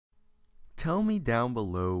Tell me down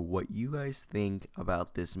below what you guys think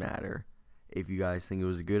about this matter. If you guys think it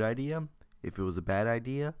was a good idea, if it was a bad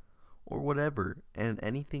idea, or whatever, and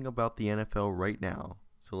anything about the NFL right now.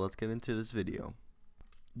 So let's get into this video.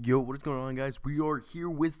 Yo, what is going on, guys? We are here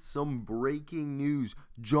with some breaking news.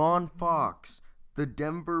 John Fox, the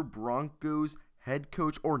Denver Broncos head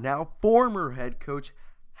coach, or now former head coach,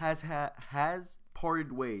 has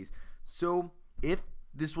parted ways. So if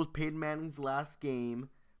this was Peyton Manning's last game,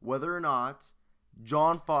 whether or not,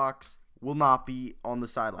 John Fox will not be on the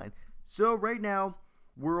sideline. So right now,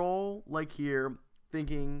 we're all like here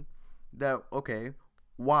thinking that, okay,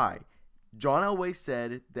 why? John Elway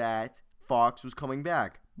said that Fox was coming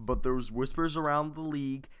back, but there was whispers around the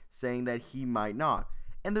league saying that he might not.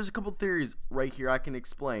 And there's a couple theories right here I can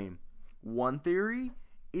explain. One theory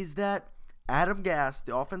is that Adam Gase,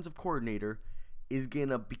 the offensive coordinator, is going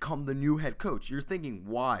to become the new head coach. You're thinking,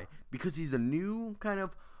 why? Because he's a new kind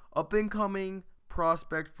of up-and-coming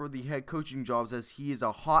prospect for the head coaching jobs, as he is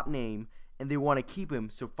a hot name, and they want to keep him.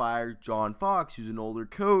 So fire John Fox, who's an older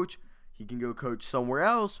coach. He can go coach somewhere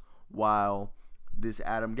else, while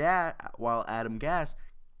Adam Gase,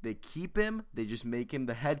 they keep him. They just make him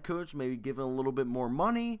the head coach, maybe give him a little bit more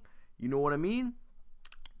money. You know what I mean?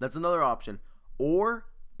 That's another option. Or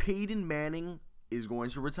Peyton Manning is going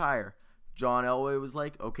to retire. John Elway was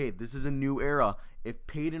like, okay, this is a new era. If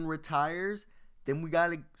Peyton retires, then we got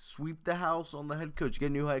to sweep the house on the head coach. Get a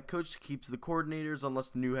new head coach, keeps the coordinators unless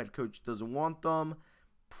the new head coach doesn't want them.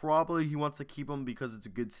 Probably he wants to keep them because it's a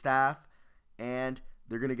good staff, and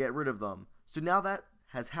they're going to get rid of them. So now that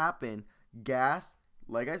has happened, Gase,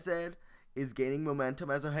 like I said, is gaining momentum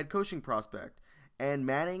as a head coaching prospect. And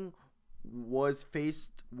Manning was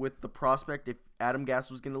faced with the prospect, if Adam Gase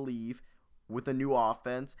was going to leave, with a new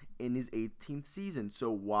offense in his 18th season. So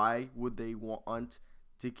why would they want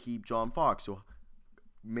to keep John Fox? So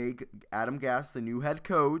make Adam Gase the new head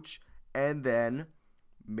coach and then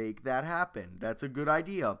make that happen. That's a good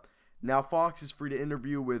idea. Now Fox is free to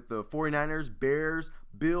interview with the 49ers, Bears,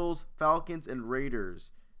 Bills, Falcons, and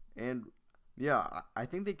Raiders. And yeah, I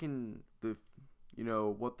think they can,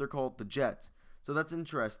 what they're called, the Jets. So that's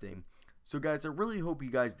interesting. So guys, I really hope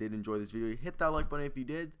you guys did enjoy this video. Hit that like button if you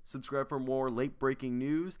did. Subscribe for more late breaking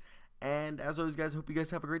news. And as always, guys, hope you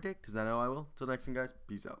guys have a great day, because I know I will. Till next time, guys,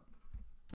 peace out.